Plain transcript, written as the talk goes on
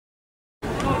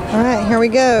Alright, here we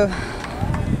go.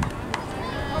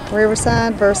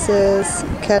 Riverside versus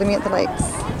Academy at the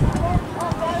Lakes.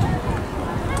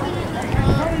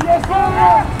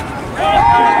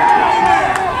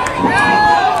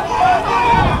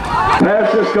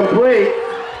 Pass is complete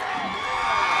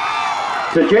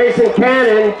to Jason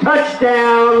Cannon.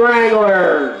 Touchdown,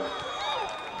 Wranglers.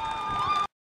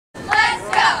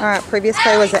 Alright, previous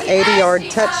play was an 80-yard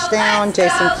touchdown.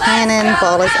 Jason Cannon.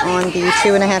 Ball is on the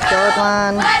 2.5-yard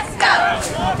line. Let's go!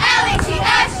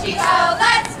 L-E-T-S-G-O!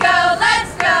 Let's go!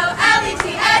 Let's go!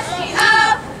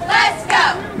 L-E-T-S-G-O! Let's go!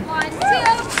 1,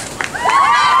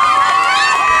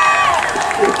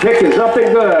 2. The kick is up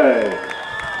and good.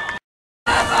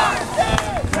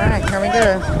 Alright, here we go.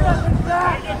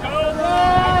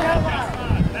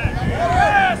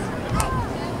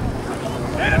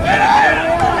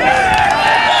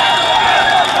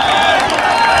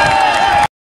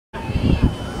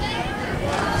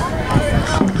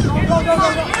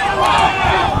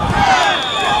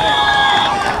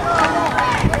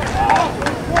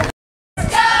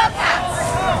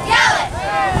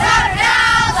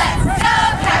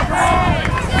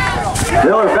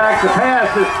 Miller back to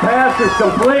pass. His pass is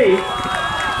complete.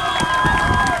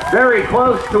 Very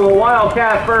close to a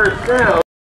Wildcat first down.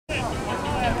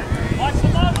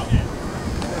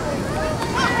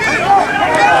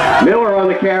 Miller on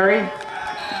the carry.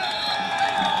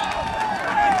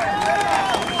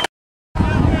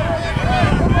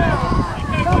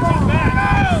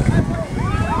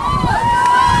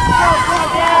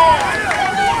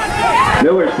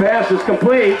 Miller's pass is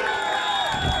complete.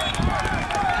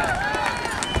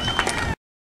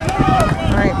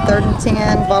 Alright, 3rd and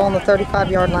 10, ball on the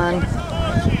 35-yard line. Watch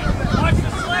the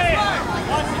slant.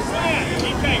 Watch the slant.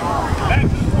 Keep it. Back to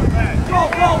the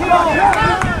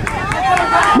quarterback.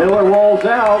 Miller rolls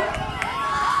out.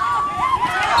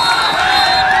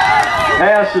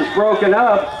 Pass is broken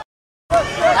up.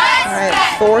 Alright,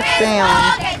 4th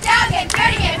down.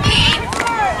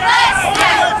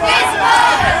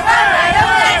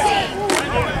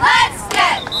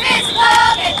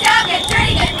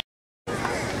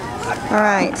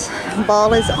 Alright,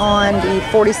 ball is on the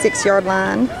 46-yard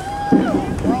line.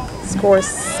 Score is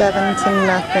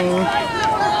 7-0.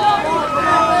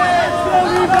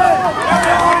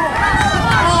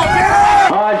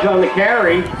 Hodge on the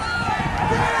carry.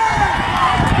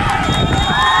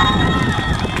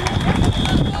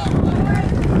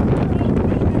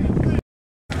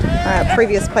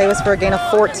 Previous play was for a gain of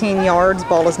 14 yards.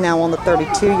 Ball is now on the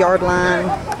 32-yard line.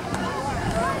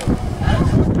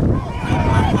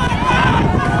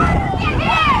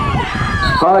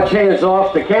 Hodge hands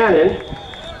off to Cannon.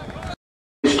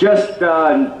 It's just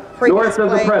north of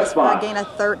the press for a box. gain of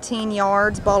 13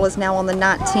 yards. Ball is now on the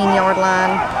 19-yard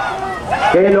line.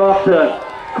 Hand off to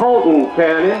Colton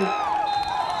Cannon.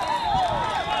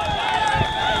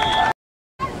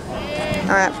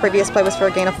 Alright, previous play was for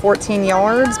a gain of 14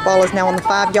 yards. Ball is now on the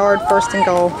 5-yard, 1st and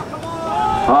goal.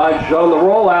 Hodge on the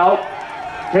rollout.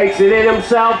 Takes it in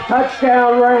himself.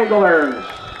 Touchdown, Wranglers.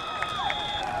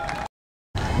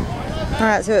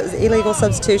 Alright, so it was illegal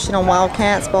substitution on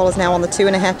Wildcats. Ball is now on the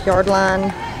 2.5-yard line.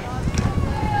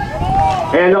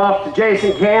 Hand off to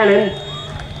Jason Cannon.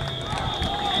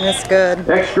 And it's good.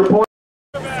 Extra point.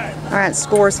 Alright,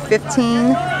 scores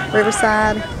 15,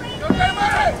 Riverside.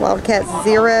 Wildcats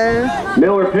 0.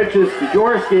 Miller pitches to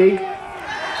Jaworski.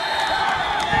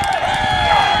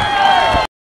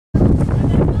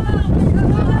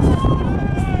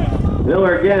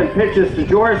 Miller again pitches to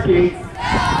Jaworski.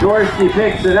 Jaworski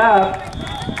picks it up.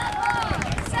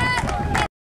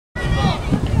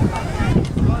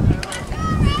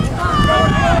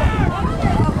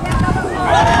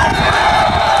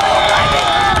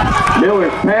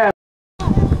 Miller's pass.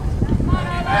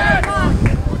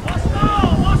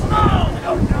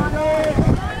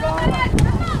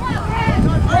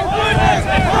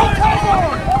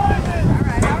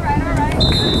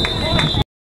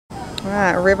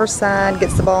 Alright, Riverside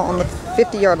gets the ball on the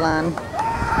 50-yard line.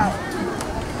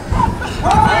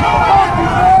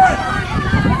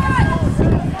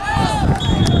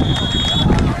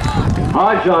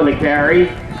 Hodge on the carry.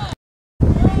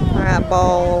 Alright,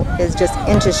 ball is just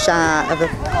inches shy of the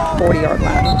 40-yard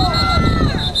line.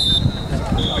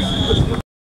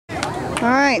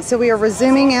 Alright, so we are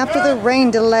resuming after the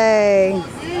rain delay.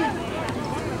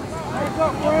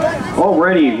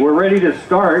 Already, we're ready to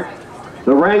start.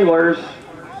 The Wranglers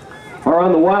are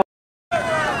on the wild.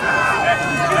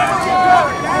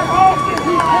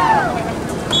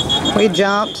 We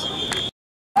jumped.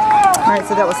 Alright,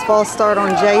 so that was false start on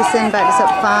Jason. Back us up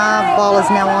 5. Ball is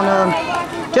now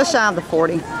on just shy of the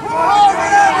 40.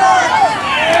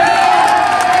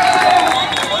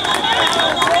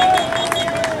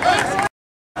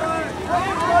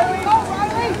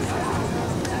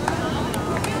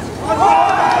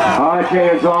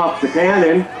 off the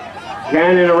Cannon.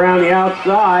 Cannon around the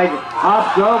outside,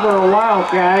 hops over a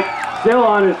Wildcat, still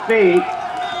on his feet.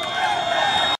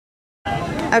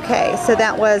 Okay, so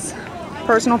that was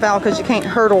personal foul because you can't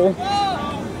hurdle.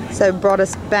 So it brought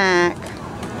us back.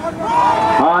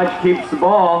 Hodge keeps the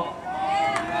ball.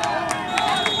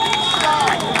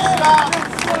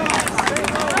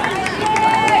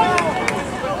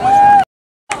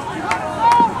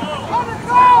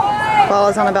 Ball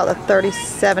is on about the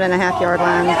 37.5-yard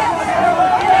line.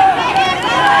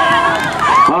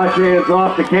 Hodge hands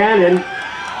off the Cannon.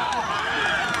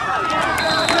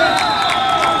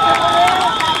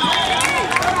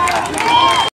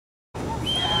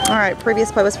 All right,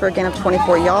 previous play was for a gain of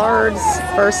 24 yards.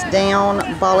 First down,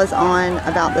 ball is on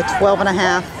about the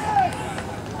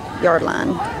 12.5-yard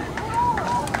line.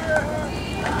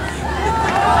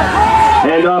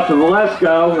 Hand off to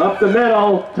Valesco, up the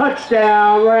middle,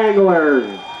 touchdown Wranglers.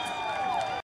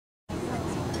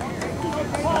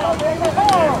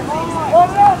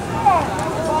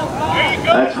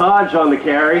 That's Hodge on the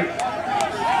carry.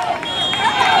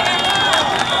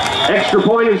 Extra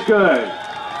point is good.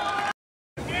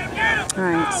 All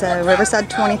right, so Riverside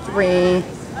 23,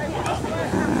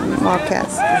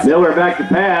 Wildcats. Miller back to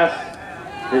pass.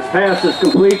 His pass is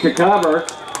complete to cover.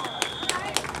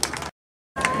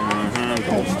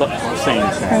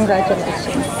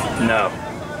 Congratulations. No.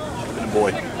 Good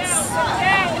boy.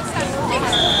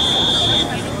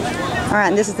 All right,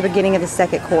 and this is the beginning of the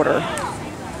second quarter.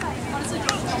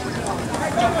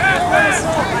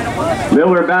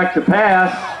 Miller back to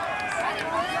pass.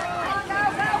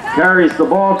 Carries the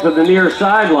ball to the near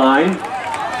sideline.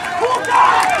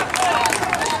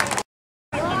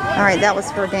 All right, that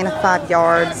was for a gain of 5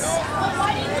 yards.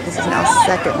 This is now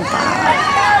 2nd and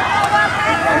 5.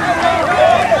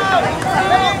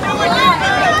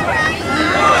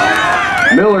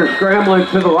 Miller scrambling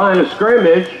to the line of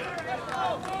scrimmage.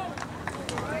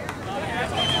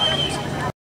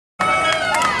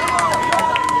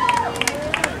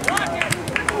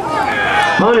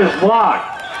 Punt is blocked.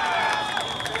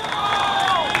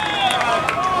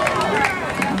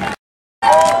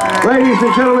 Ladies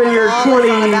and gentlemen, your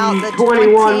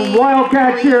 2021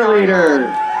 Wildcat cheerleaders.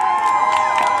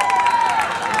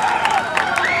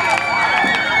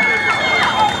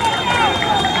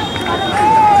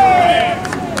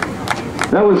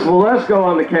 That was Valesco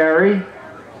on the carry.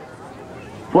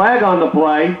 Flag on the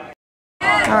play.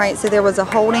 All right, so there was a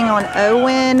holding on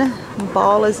Owen.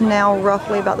 Ball is now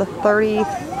roughly about the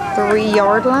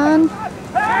 33-yard line.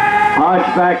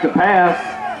 Hodge back to pass.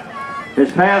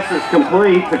 His pass is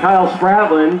complete to Kyle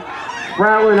Spratlin.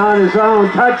 Spratlin on his own.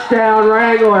 Touchdown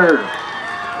Wranglers.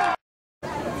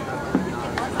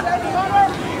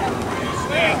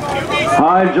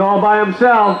 Hodge all by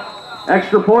himself.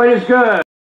 Extra point is good.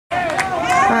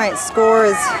 All right, score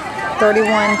is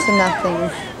 31-0.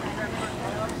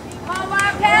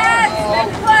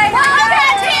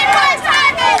 Wildcats team, what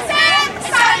time is it?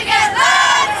 It's time to get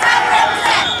loud, it's time to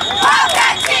represent.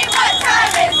 Wildcat team, what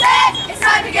time is it? It's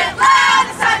time to get loud,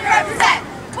 it's time to represent.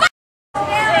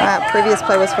 All right, previous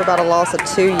play was for about a loss of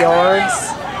 2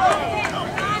 yards.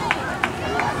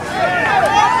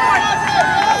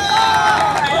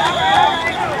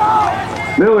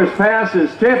 Miller's pass is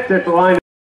tipped at the line.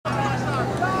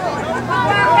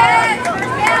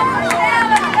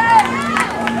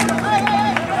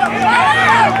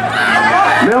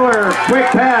 Miller, quick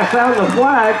pass out of the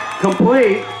flag,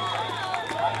 complete.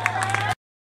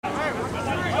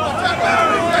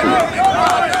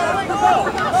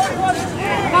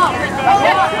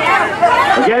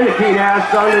 Again, the key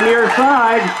pass on the near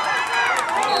side.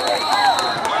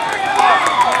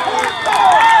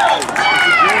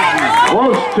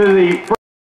 Close to the...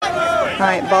 All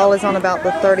right, ball is on about the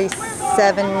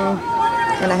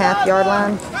 37.5-yard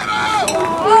line.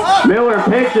 Miller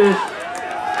pitches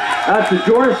out to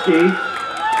Jaworski.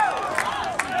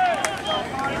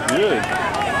 Good.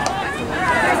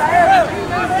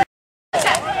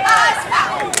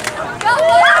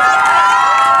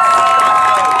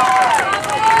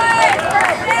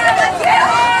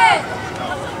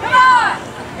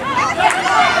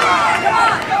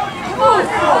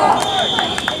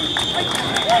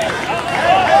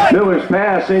 Miller's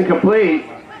pass incomplete.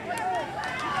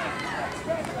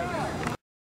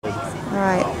 All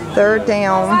right, 3rd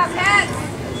down.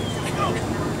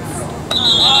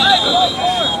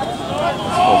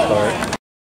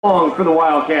 Long for the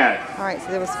Wildcats. All right, so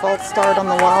there was false start on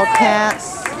the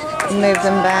Wildcats. Moved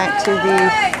them back to the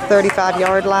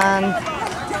 35-yard line.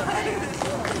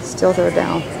 Still 3rd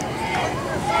down.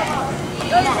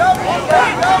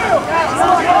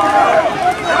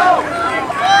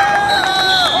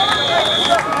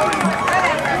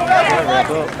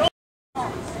 Miller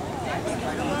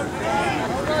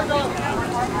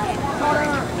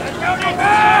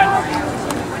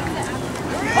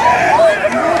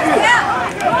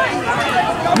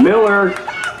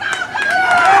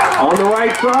on the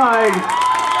right side,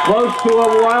 close to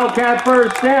a Wildcat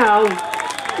first down.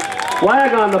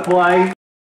 Flag on the play.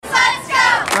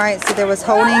 All right, so there was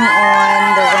holding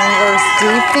on the Wranglers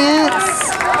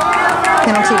defense.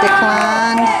 Penalty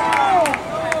declined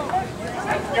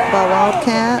by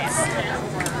Wildcats.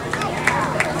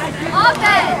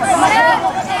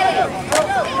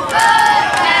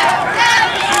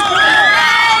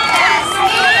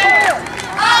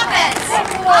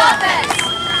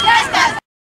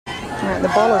 All right, the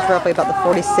ball is roughly about the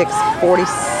 46,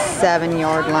 47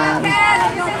 yard line.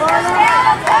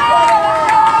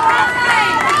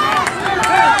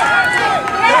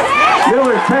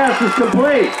 Miller's pass is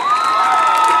complete.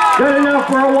 Good enough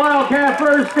for a Wildcat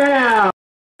first down.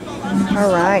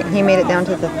 All right, he made it down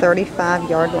to the 35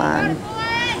 yard line.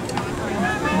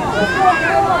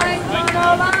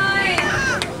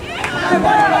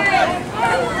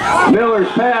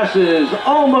 Miller's pass is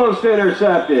almost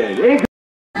intercepted.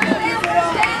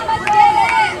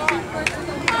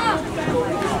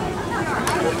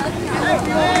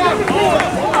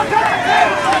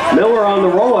 Miller on the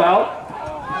rollout.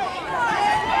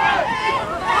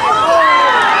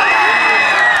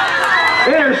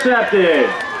 Intercepted.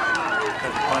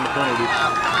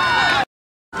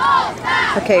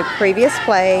 Okay, previous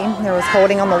play, there was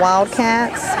holding on the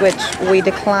Wildcats, which we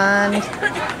declined.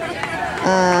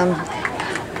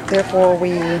 Therefore,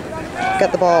 we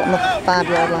got the ball on the 5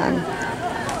 yard line.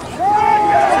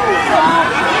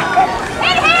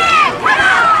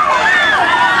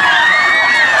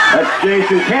 That's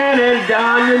Jason Cannon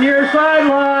down the near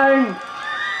sideline.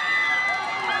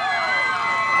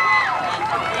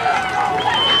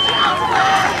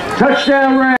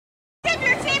 Touchdown run.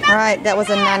 All right, that was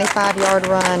a 95 yard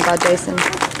run by Jason. Hey,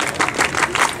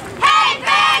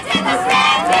 fans in the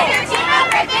stands, give your team a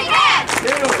great big hand.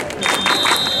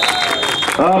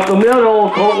 Up the middle,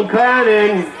 Colton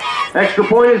Cannon. Extra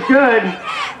point is good.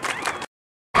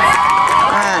 All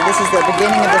right, this is the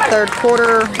beginning of the third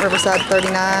quarter. Riverside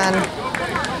 39.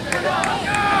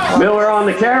 Miller on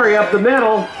the carry up the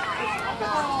middle.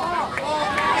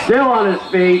 Still on his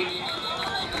feet.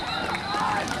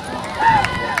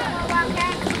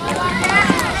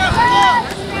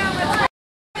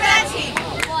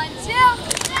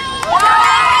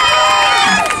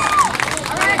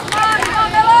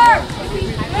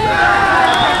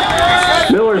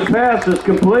 Miller's pass is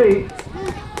complete.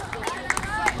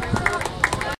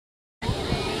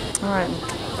 All right,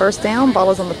 first down,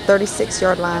 ball is on the 36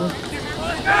 yard line.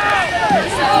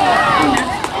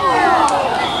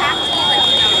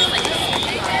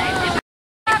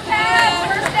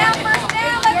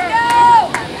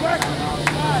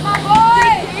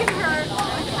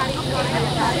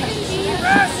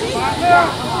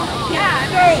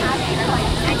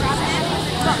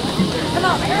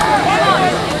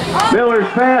 Miller's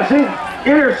pass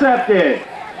intercepted.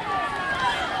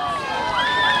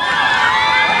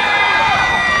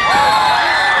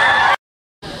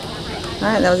 All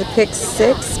right, that was a pick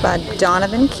 6 by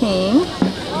Donovan King.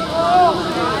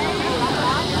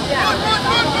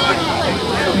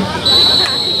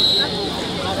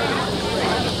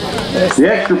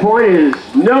 The extra point is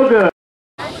no good.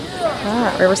 All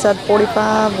right, Riverside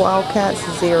 45, Wildcats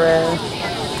 0.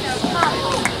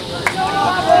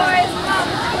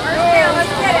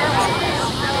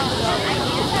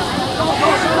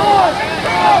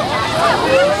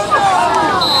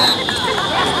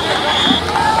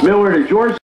 Miller to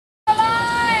George. Here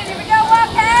we go,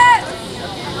 Wildcats!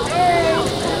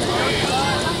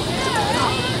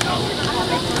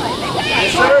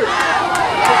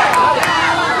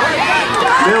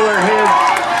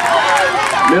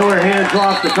 Miller hands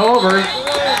off to Culver.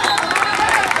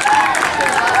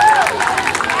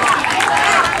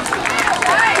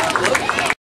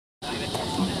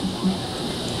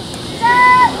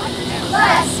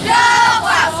 Let's go,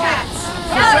 Wildcats!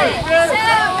 Yell it!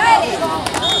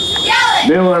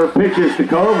 Miller pitches to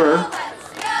Culver.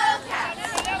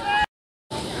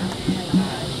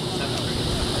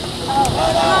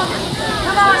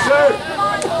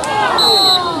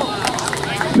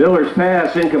 Miller's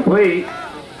pass incomplete.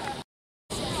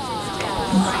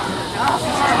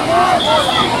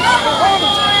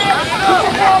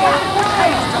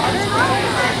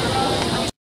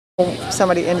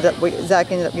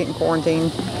 Zach ended up getting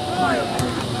quarantined.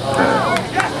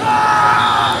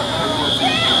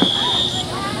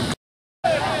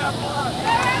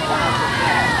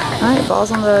 All right,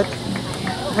 ball's on the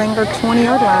Wrangler 20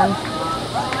 yard line.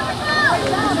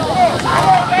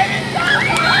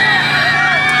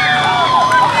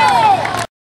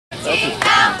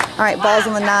 All right, ball's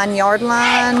on the 9-yard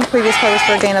line. Previous play was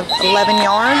for a gain of 11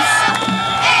 yards.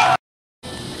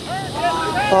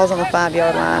 Ball's on the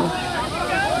 5-yard line.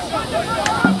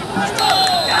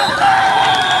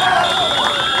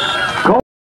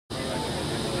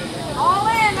 All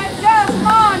in, let's go, come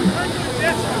on.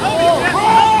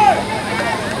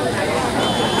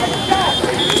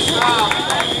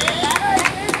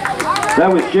 That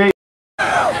was Jay.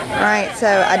 All right, so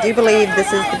I do believe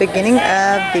this is the beginning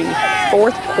of the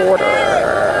 4th quarter.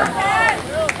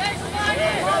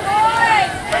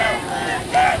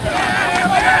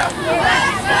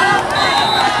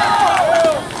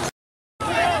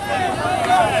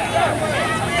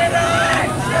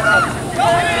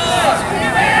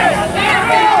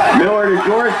 Miller to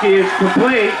Jaworski is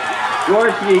complete.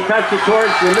 Jaworski cuts it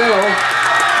towards the middle.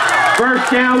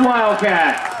 First down,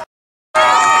 Wildcats.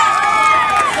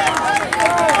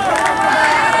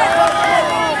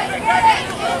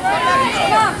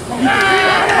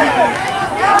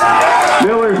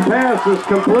 Miller's pass is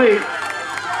complete.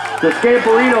 To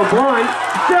Scaparino Blunt,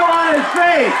 still on his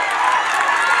feet.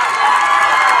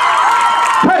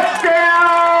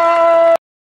 Touchdown!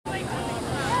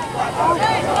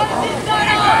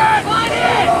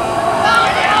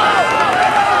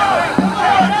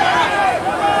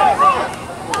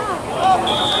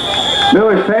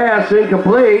 Miller's pass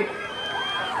incomplete.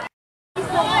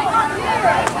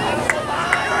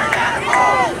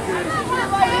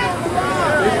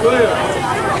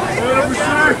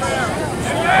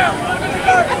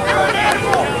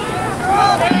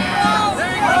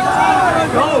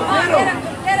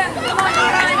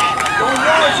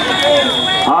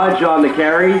 Hodge on the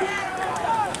carry. Let's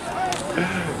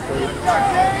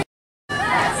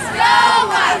go,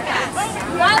 Wildcats!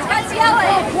 Wildcats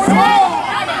yelling!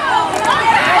 Wildcats!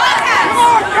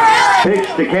 Pitch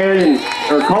to Cannon,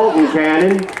 or Colton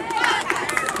Cannon.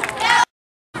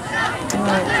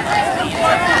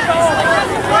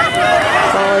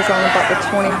 Ball is on about the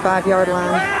 25-yard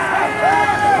line.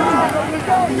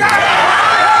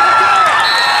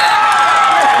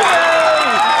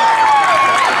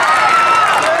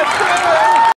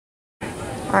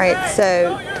 All right,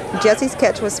 so Jesse's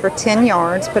catch was for 10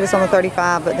 yards, put us on the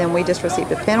 35, but then we just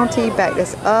received a penalty, backed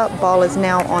us up. Ball is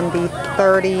now on the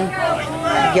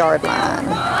 30-yard line.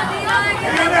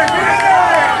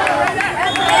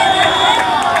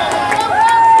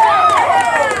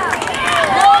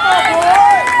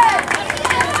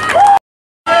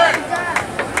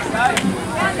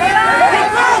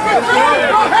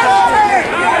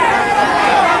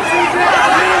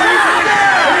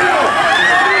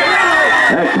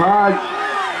 That's Hodge.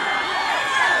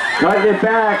 Cutting it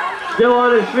back. Still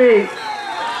on his feet.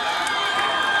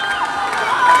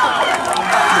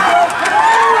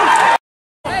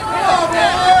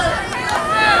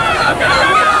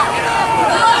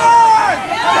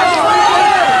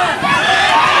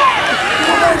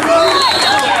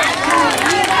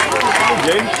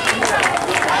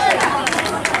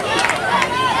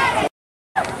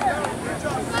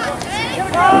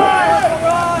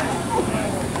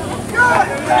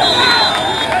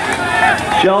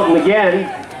 Shelton again,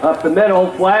 up the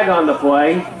middle, flag on the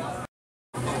play.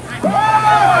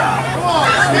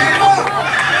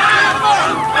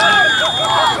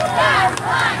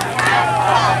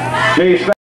 Chase